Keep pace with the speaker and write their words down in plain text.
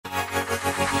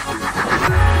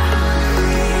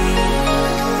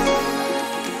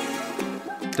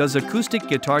Does acoustic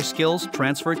guitar skills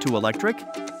transfer to electric?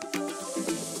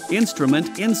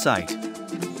 Instrument insight.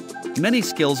 Many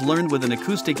skills learned with an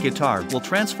acoustic guitar will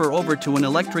transfer over to an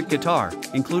electric guitar,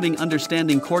 including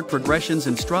understanding chord progressions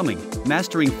and strumming,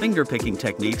 mastering fingerpicking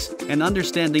techniques, and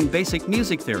understanding basic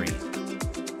music theory.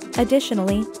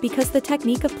 Additionally, because the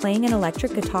technique of playing an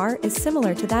electric guitar is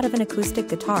similar to that of an acoustic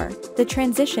guitar, the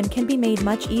transition can be made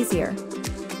much easier.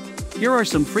 Here are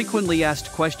some frequently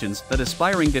asked questions that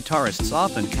aspiring guitarists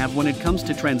often have when it comes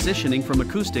to transitioning from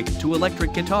acoustic to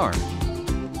electric guitar.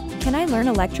 Can I learn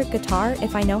electric guitar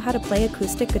if I know how to play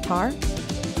acoustic guitar?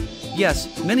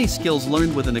 Yes, many skills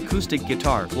learned with an acoustic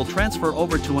guitar will transfer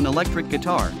over to an electric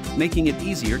guitar, making it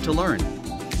easier to learn.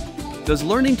 Does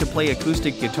learning to play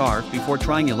acoustic guitar before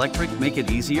trying electric make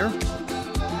it easier?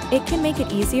 It can make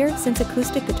it easier since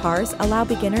acoustic guitars allow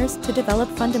beginners to develop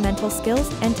fundamental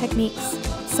skills and techniques,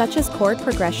 such as chord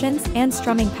progressions and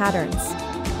strumming patterns.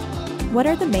 What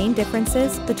are the main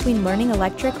differences between learning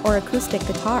electric or acoustic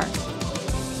guitar?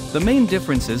 The main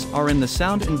differences are in the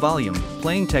sound and volume,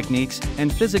 playing techniques,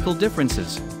 and physical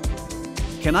differences.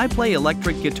 Can I play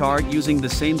electric guitar using the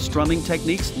same strumming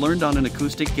techniques learned on an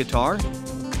acoustic guitar?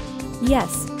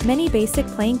 Yes, many basic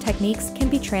playing techniques can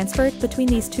be transferred between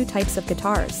these two types of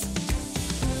guitars.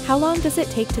 How long does it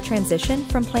take to transition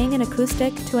from playing an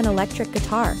acoustic to an electric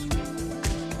guitar?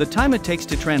 The time it takes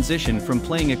to transition from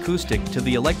playing acoustic to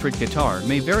the electric guitar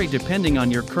may vary depending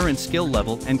on your current skill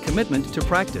level and commitment to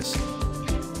practice.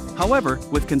 However,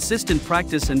 with consistent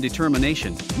practice and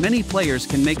determination, many players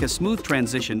can make a smooth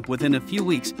transition within a few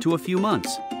weeks to a few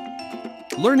months.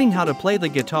 Learning how to play the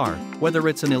guitar, whether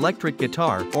it's an electric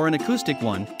guitar or an acoustic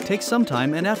one, takes some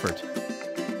time and effort.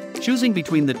 Choosing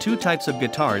between the two types of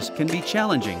guitars can be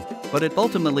challenging, but it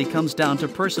ultimately comes down to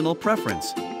personal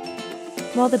preference.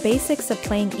 While the basics of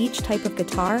playing each type of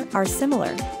guitar are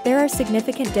similar, there are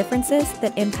significant differences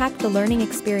that impact the learning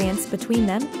experience between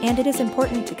them, and it is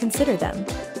important to consider them.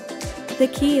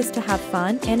 The key is to have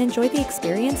fun and enjoy the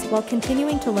experience while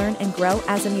continuing to learn and grow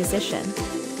as a musician.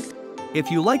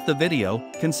 If you like the video,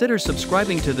 consider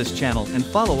subscribing to this channel and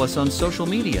follow us on social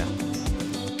media.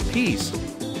 Peace.